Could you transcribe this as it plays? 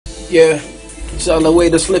Yeah, it's all the way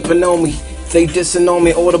to slipping on me. They dissing on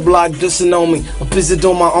me, all the block dissing on me. I'm busy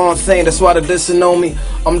doing my own thing, that's why they dissing on me.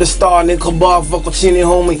 I'm the star, nigga, bar, vocal chini,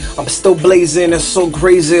 homie. I'm still blazing, it's so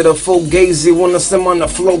crazy, the full gazy. Wanna send on the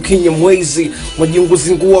flow, can you wazy? When you was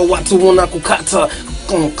in Gua, watu wana kukata.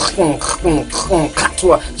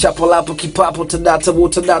 Katwa, chapo lapo kipapo, tadata,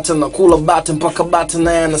 wutadata, na kula bata, mpaka bata,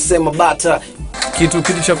 na ya nasema bata. Kitu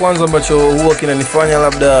cha kwanza ambacho huwa kinanifanya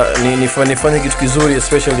labda nifanye kitu kizuri,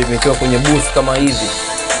 especially nikiwa kwenye booth kama hivi.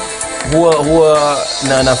 Huwa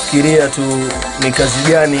nafikiria tu ni kazi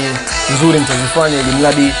gani nzuri nitazifanya ili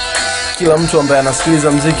mradi kila mtu ambaye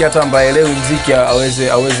anasikiliza muziki, hata ambaye elewi muziki,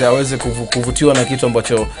 aweze kuvutiwa na kitu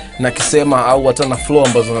ambacho nakisema au hata na flow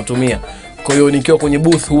ambazo natumia. Kwa hiyo nikiwa kwenye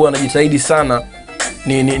booth huwa najitahidi sana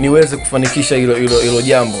niweze kufanikisha hilo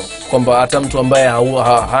jambo, kwamba hata mtu ambaye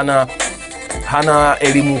hana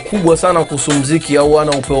elimu kubwa sana kuhusu muziki au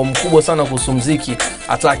hana upeo mkubwa sana kuhusu muziki,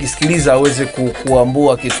 hata akisikiliza aweze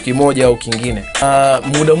kuambua kitu kimoja au kingine.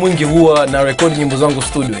 Muda mwingi huwa na record nyimbo zangu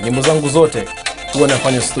studio. Nyimbo zangu zote huwa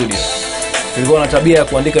nafanya studio. Nilikuwa na tabia ya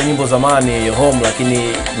kuandika nyimbo zamani home, lakini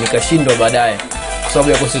nikashindwa baadaye kwa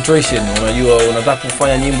sababu ya concentration. Unajua unataka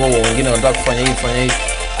kufanya nyimbo, wengine wanataka kufanya hivi.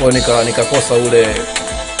 Kwa hiyo nikakosa ule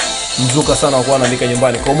mzuka sana wa kuwa naandika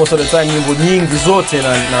nyumbani. Kwa most of the time nyimbo nyingi zote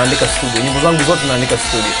naandika studio. Nyimbo zangu zote naandika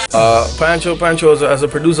studio. Pancho as a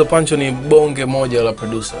producer, Pancho ni bonge moja la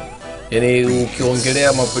producer. Yani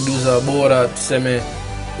ukiongelea maproducer bora tuseme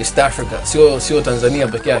East Africa, sio Tanzania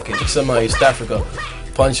peke yake. Tukisema East Africa,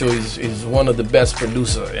 Pancho is one of the best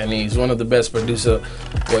producer. Yani he's one of the best producer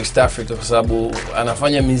wa East Africa kwa sababu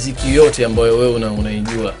anafanya muziki yote ambayo wewe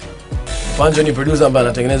unaijua. Pancho ni producer ambaye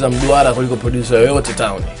anatengeneza mduara kuliko producer yoyote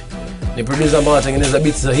town. Ni producer ambaye anatengeneza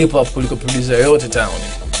beats za hip hop kuliko producer yoyote town.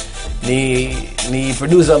 Ni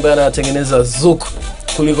producer ambaye anatengeneza zouk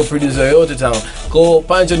kuliko producer yoyote town. Kwa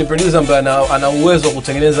Pancho ni producer ambaye ana uwezo wa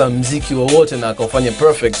kutengeneza muziki wowote na akaufanya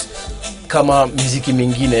perfect kama muziki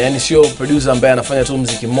mingine. Yani sio producer ambaye anafanya tu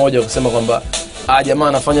muziki mmoja kusema kwamba jamaa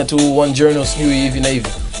anafanya tu one journal sijui hivi na hivi.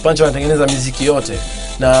 Pancho anatengeneza muziki yote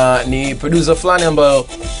na ni producer fulani ambayo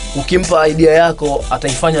ukimpa idea yako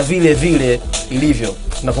ataifanya vile vile ilivyo.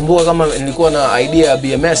 Nakumbuka kama nilikuwa na idea ya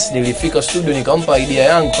BMS, nilifika studio nikampa idea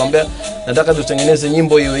yangu, nikamwambia nataka tutengeneze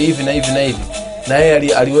nyimbo iwe hivi na hivi na hivi. Na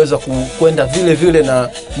yeye aliweza kwenda vile vile na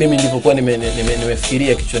mimi nilipokuwa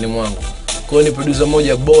nimefikiria kichwani mwangu. Kwa hiyo ni producer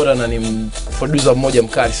mmoja bora na ni producer mmoja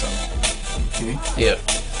mkali sana. Okay. Yeah.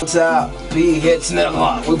 Top B hits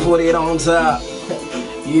nigga, we put it on top.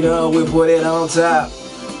 You know we put it on top.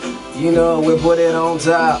 You know we put it on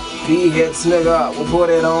top. B hits nigga, we put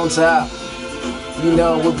it on top. You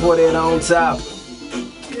know we put it on top.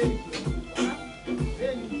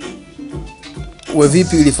 We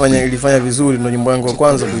vipi ilifanya vizuri, ndo nyimbo yangu ya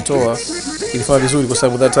kwanza kuitoa. Ilifanya vizuri kwa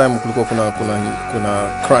sababu that time kulikuwa kuna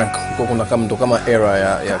crank, kulikuwa kuna kama era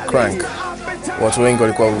ya crank. Watu wengi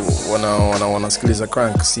walikuwa wanasikiliza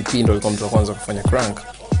crank. CP ndo alikuwa mtu wa kwanza kufanya crank.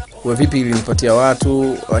 We vipi ilinipatia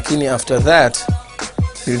watu, lakini after that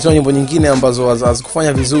nilitoa nyimbo nyingine ambazo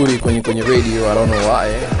hazikufanya vizuri kwenye radio. I don't know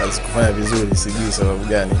why hazikufanya vizuri, sijui sababu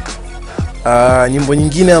gani. Nyimbo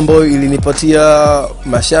nyingine ambayo ilinipatia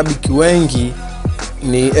mashabiki wengi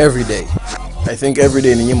ni Everyday. I think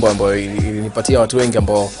Everyday ni nyimbo ambayo ilinipatia watu wengi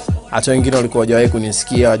ambao hata wengine walikuwa hawajawahi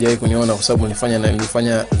kunisikia, hawajawahi kuniona kwa sababu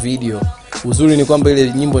nilifanya video. Uzuri ni kwamba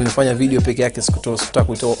ile nyimbo nilifanya video peke yake, sikutaka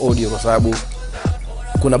kuitoa audio kwa sababu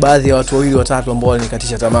kuna baadhi ya watu wawili watatu ambao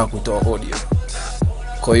walinikatisha tamaa kuitoa audio.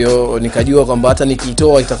 Kwa hiyo nikajua kwamba hata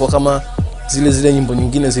nikiitoa itakuwa kama zile nyimbo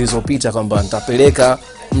nyingine zilizopita, kwamba nitapeleka,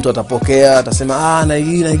 mtu atapokea, atasema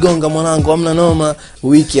naigonga mwanangu, hamna noma,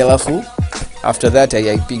 wiki alafu after that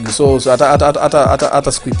haipiga. So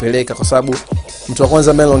hata sikuipeleka kwa sababu mtu wa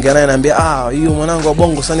kwanza ambaye niliongea naye ananiambia hiyo mwanangu wa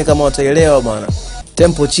bongo sana kama wataelewa bwana,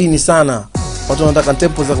 tempo chini sana, watu wanataka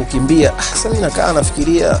tempo za kukimbia. Sasa mimi nakaa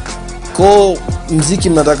nafikiria, kwa muziki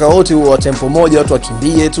mnataka wote wa tempo moja, watu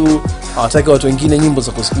wakimbie tu, hawataki watu wengine nyimbo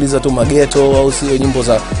za kusikiliza tu mageto, au sio nyimbo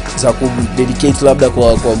za kudedicate labda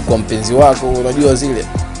kwa mpenzi wako, unajua zile.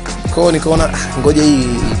 Kwa nikaona ngoja hii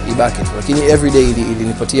ibaki tu, lakini Everyday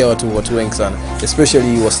ilinipatia watu wengi sana,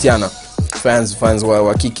 especially wasichana fans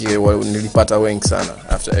wa kike nilipata wengi sana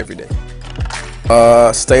after Everyday.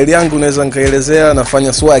 Style yangu naweza nikaelezea,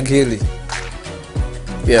 nafanya Swaghili.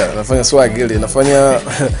 Yeah, nafanya Swaghili,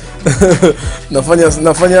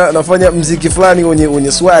 nafanya muziki fulani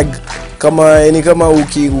wenye swag, kama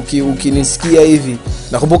ukinisikia hivi.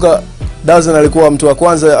 Nakumbuka Dazan alikuwa mtu wa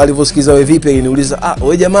kwanza alivyosikiza we vipi, aliniuliza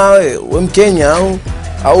we jamaa we Mkenya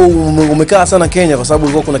au umekaa sana Kenya, kwa sababu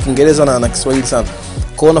ilikuwa kuna Kiingereza na Kiswahili sana.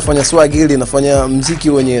 Kwa hiyo nafanya Swaghili, nafanya muziki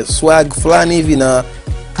wenye swag fulani hivi, na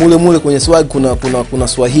mule kwenye swag kuna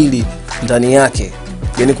Swaghili ndani yake.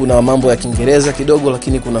 Yani kuna mambo ya Kiingereza kidogo,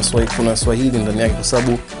 lakini kuna Swaghili ndani yake, kwa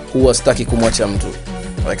sababu huwa sitaki kumwacha mtu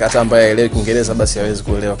like hata ambaye haelewi Kiingereza basi hawezi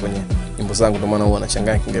kuelewa kwenye nyimbo zangu, ndio maana huwa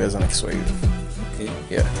nachanganya Kiingereza na Kiswahili.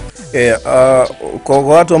 Kwa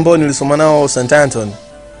watu ambao nilisoma nao St. Anton,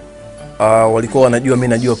 walikuwa wanajua mimi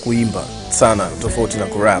najua kuimba sana tofauti na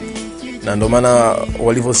kurap, na ndio maana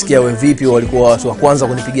walivyosikia wewe vipi walikuwa watu wa kwanza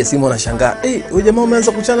kunipigia simu na shangaa, wewe jamaa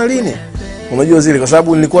umeanza kuchana lini? Unajua zile, kwa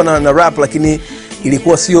sababu nilikuwa na rap lakini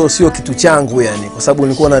ilikuwa sio kitu changu yani, kwa sababu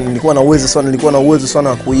nilikuwa na uwezo sana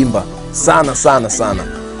wa kuimba sana.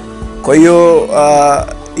 Kwa hiyo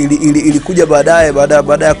ilikuja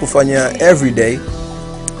baada ya kufanya Everyday,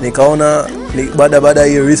 nikaona baada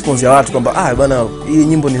ya response ya watu kwamba bwana hii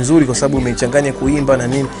nyimbo ni nzuri kwa sababu umeichanganya kuimba na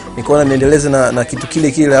nini, nikaona niendeleze na kitu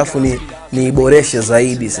kile alafu niiboreshe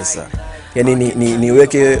zaidi sasa. Yani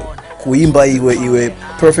niweke kuimba iwe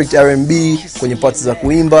perfect R&B kwenye parts za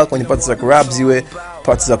kuimba, kwenye parts za rap ziwe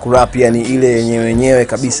parts za kurap, yani ile yenyewe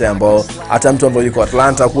kabisa ambao hata mtu ambaye yuko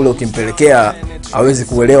Atlanta kule ukimpelekea hawezi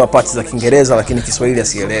kuelewa parts za Kiingereza lakini Kiswahili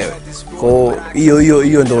asielewe. Kwa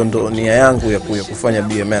hiyo ndo nia yangu ya kufanya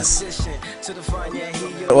BMS.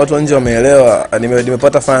 Watu nje wameelewa.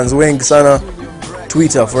 Nimepata fans wengi sana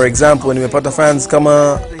Twitter, for example, nimepata fans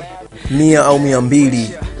kama 100 au 200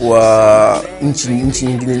 wa nchi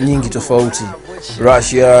nyingi tofauti.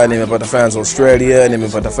 Russia, nimepata fans Australia,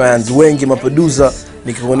 nimepata fans wengi maproducer,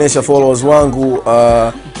 nikikuonesha followers wangu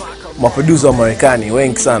maproducer wa Marekani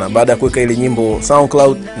wengi sana baada ya kuweka ile nyimbo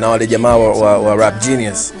SoundCloud na wale jamaa wa Rap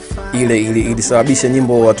Genius. Ile ilisababisha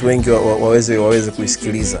nyimbo watu wengi waweze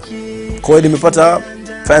kuisikiliza. Kwa hiyo nimepata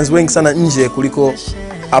fans wengi sana nje kuliko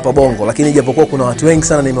hapa Bongo, lakini japokuwa kuna watu wengi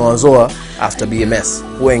sana nimewazoa after BMS.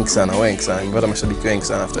 Wengi sana. Nimepata mashabiki wengi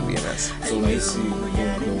sana after BMS.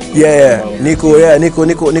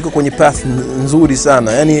 Niko kwenye path nzuri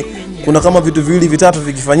sana. Yani kuna kama vitu viwili vitatu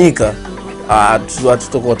vikifanyika,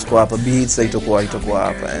 tuko hapa, beats itakuwa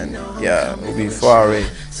hapa, and we'll be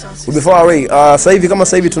far away. Sasa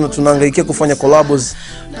hivi tunahangaikia kufanya collabs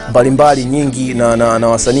mbalimbali nyingi na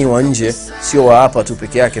wasanii wa nje, sio wa hapa tu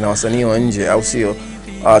peke yake, na wasanii wa nje, au sio?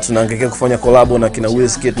 Tunahangaikia kufanya collab na kina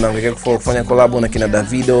Wizkid, tunahangaikia kufanya collab na kina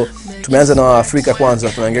Davido. Tumeanza na Afrika kwanza,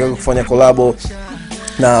 tunahangaikia kufanya collab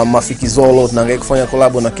na Mafiki Zolo, tunahangaikia kufanya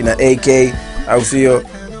collab na kina AK, au sio?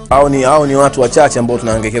 Au ni watu wachache ambao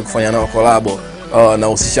tunahangaikia kufanya nao collab. Na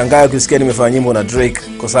usishangae kusikia nimefanya nyimbo na Drake,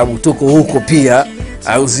 kwa sababu tuko huko pia,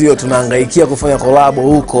 au sio? Tunahangaikia kufanya collab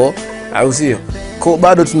huko, au sio? Kwa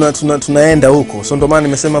bado tunaenda huko. So ndio maana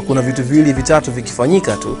nimesema kuna vitu viwili vitatu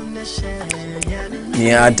vikifanyika tu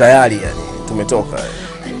ni tayari, yani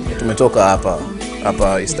tumetoka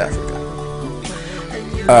hapa East Africa.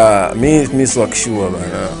 Mimi sio kishua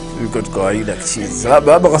bana, yuko kawaida kichizi.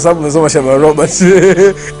 Labda kwa sababu nimesoma Shama Robert.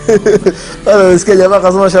 Unasikia jamaa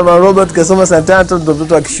kasoma Shama Robert, kasoma St. Anton, ndo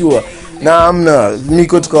mtoto akishua. Na amna,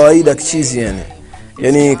 niko kawaida kichizi yani.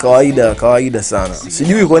 Yani kawaida sana.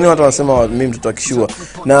 Sijui kwa nini watu wanasema mimi mtoto akishua.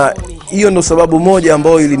 Na hiyo ndo sababu moja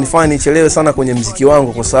ambayo ilinifanya nichelewe sana kwenye muziki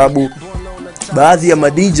wangu, kwa sababu baadhi ya ma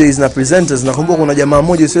DJs na presenters, nakumbuka kuna jamaa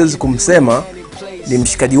mmoja siwezi kumsema, ni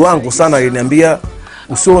mshikaji wangu sana, aliniambia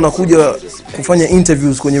usio unakuja kufanya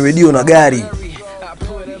interviews kwenye radio na gari.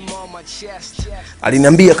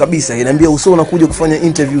 Aliniambia kabisa, aliniambia usio unakuja kufanya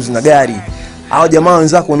interviews na gari. Hao jamaa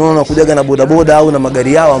wenzako unaona wanakujaga na bodaboda au na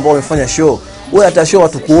magari yao ambao wamefanya show. Wewe hata show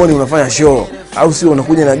watu kuoni unafanya show, au sio?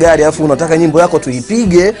 Unakuja na gari afu unataka nyimbo yako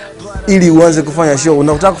tuipige ili uanze kufanya show.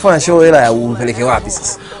 Unataka kufanya show, hela ya umpeleke wapi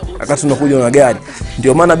sasa wakati unakuja na gari?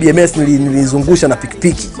 Ndio maana BMS nilizungusha na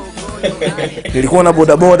pikipiki. Nilikuwa na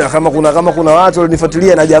bodaboda, kama kuna watu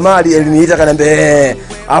walinifuatilia, na Jamali aliniita kaniambia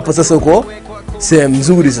hapo sasa uko sehemu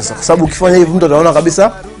nzuri sasa, kwa sababu ukifanya hivi mtu ataona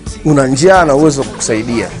kabisa una njia na uwezo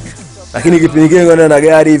kukusaidia. Lakini kipindi kingine kwenda na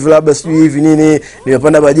gari hivi labda sijui hivi nini,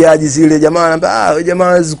 nimepanda bajaji zile, jamaa anambia wewe jamaa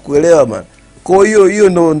hawezi kuelewa bana. Kwa hiyo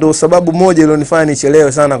ndo sababu moja ilionifanya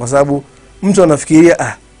nichelewe sana, kwa sababu mtu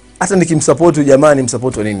anafikiria hata nikimsupport jamaa ni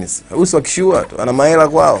msupport wa nini sasa? Uso akishua tu ana mahela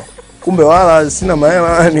kwao. Kumbe wala sina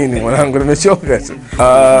mahela nini, mwanangu nimechoka tu.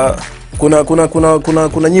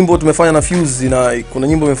 Kuna nyimbo tumefanya na Fuse, na kuna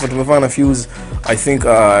nyimbo tumefanya na Fuse, I think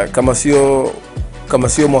kama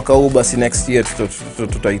sio mwaka huu basi next year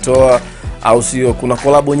tutaitoa, au sio? Kuna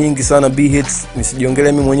collab nyingi sana B-hits,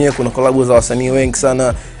 nisijiongelee mimi mwenyewe. Kuna collab za wasanii wengi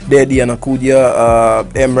sana. Daddy anakuja,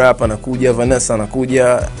 M-Rap anakuja, Vanessa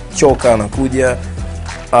anakuja, Choka anakuja.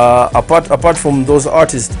 Apart from those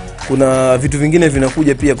artists, kuna vitu vingine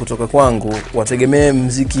vinakuja pia kutoka kwangu. Wategemee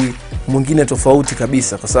muziki mwingine tofauti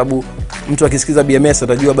kabisa, kwa sababu mtu akisikiza BMS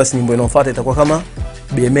atajua basi nyimbo inayofuata itakuwa kama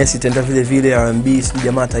BMS itaenda vile vile, R&B si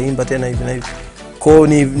jamaa taimba tena hivi na hivi. Kwa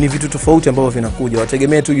ni vitu tofauti ambavyo vinakuja.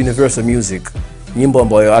 Wategemea tu universal music, nyimbo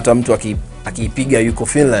ambayo hata mtu akiipiga yuko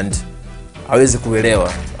Finland hawezi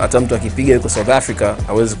kuelewa, hata mtu akipiga yuko South Africa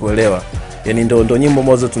hawezi kuelewa. Yani ndo nyimbo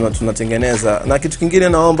ambazo tunatengeneza. Na kitu kingine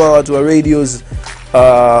naomba watu wa radios,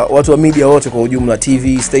 watu wa media wote kwa ujumla,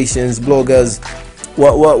 TV stations, bloggers,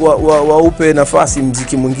 waupe nafasi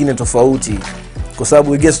muziki mwingine tofauti, kwa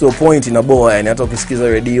sababu it gets to a point in a bore. Yani hata ukisikiza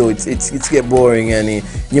radio it's get boring. Yani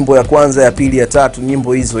nyimbo ya kwanza, ya pili, ya tatu,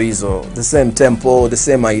 nyimbo hizo the same tempo, the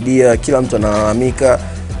same idea, kila mtu analalamika.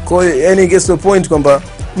 Kwa hiyo yani it gets to a point kwamba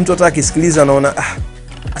mtu atakisikiliza anaona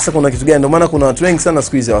sasa kuna kitu gani. Ndio maana kuna watu wengi sana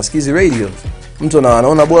siku hizi hawasikizi radio. Mtu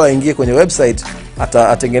anaona bora aingie kwenye website,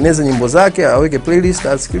 atengeneze nyimbo zake, aweke playlist,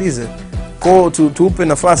 asikilize. Kwa tuupe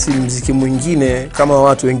nafasi muziki mwingine kama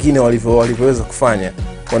watu wengine walivyoweza kufanya.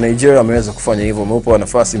 Kwa Nigeria wameweza kufanya hivyo, wameupa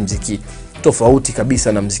nafasi muziki tofauti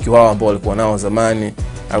kabisa na muziki wao ambao walikuwa nao zamani,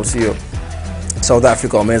 au sio? South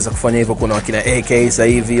Africa wameweza kufanya hivyo, kuna wakina AK sasa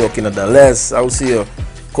hivi, wakina Dallas, au sio?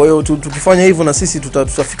 Kwa hiyo tukifanya hivyo na sisi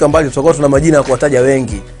tutafika mbali, tutakuwa tuna majina ya kuwataja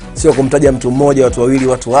wengi, sio kumtaja mtu mmoja, watu wawili,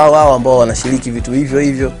 watu hao ambao wanashiriki vitu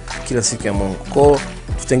hivyo kila siku ya Mungu. Kwa hiyo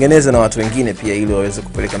tutengeneze na watu wengine pia ili waweze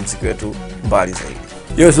kupeleka muziki wetu mbali zaidi.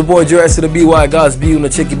 Yo, it's the boy Joe to the BY Gosby,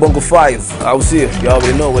 unacheki Bongo5, au sio? You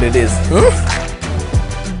already know what it is.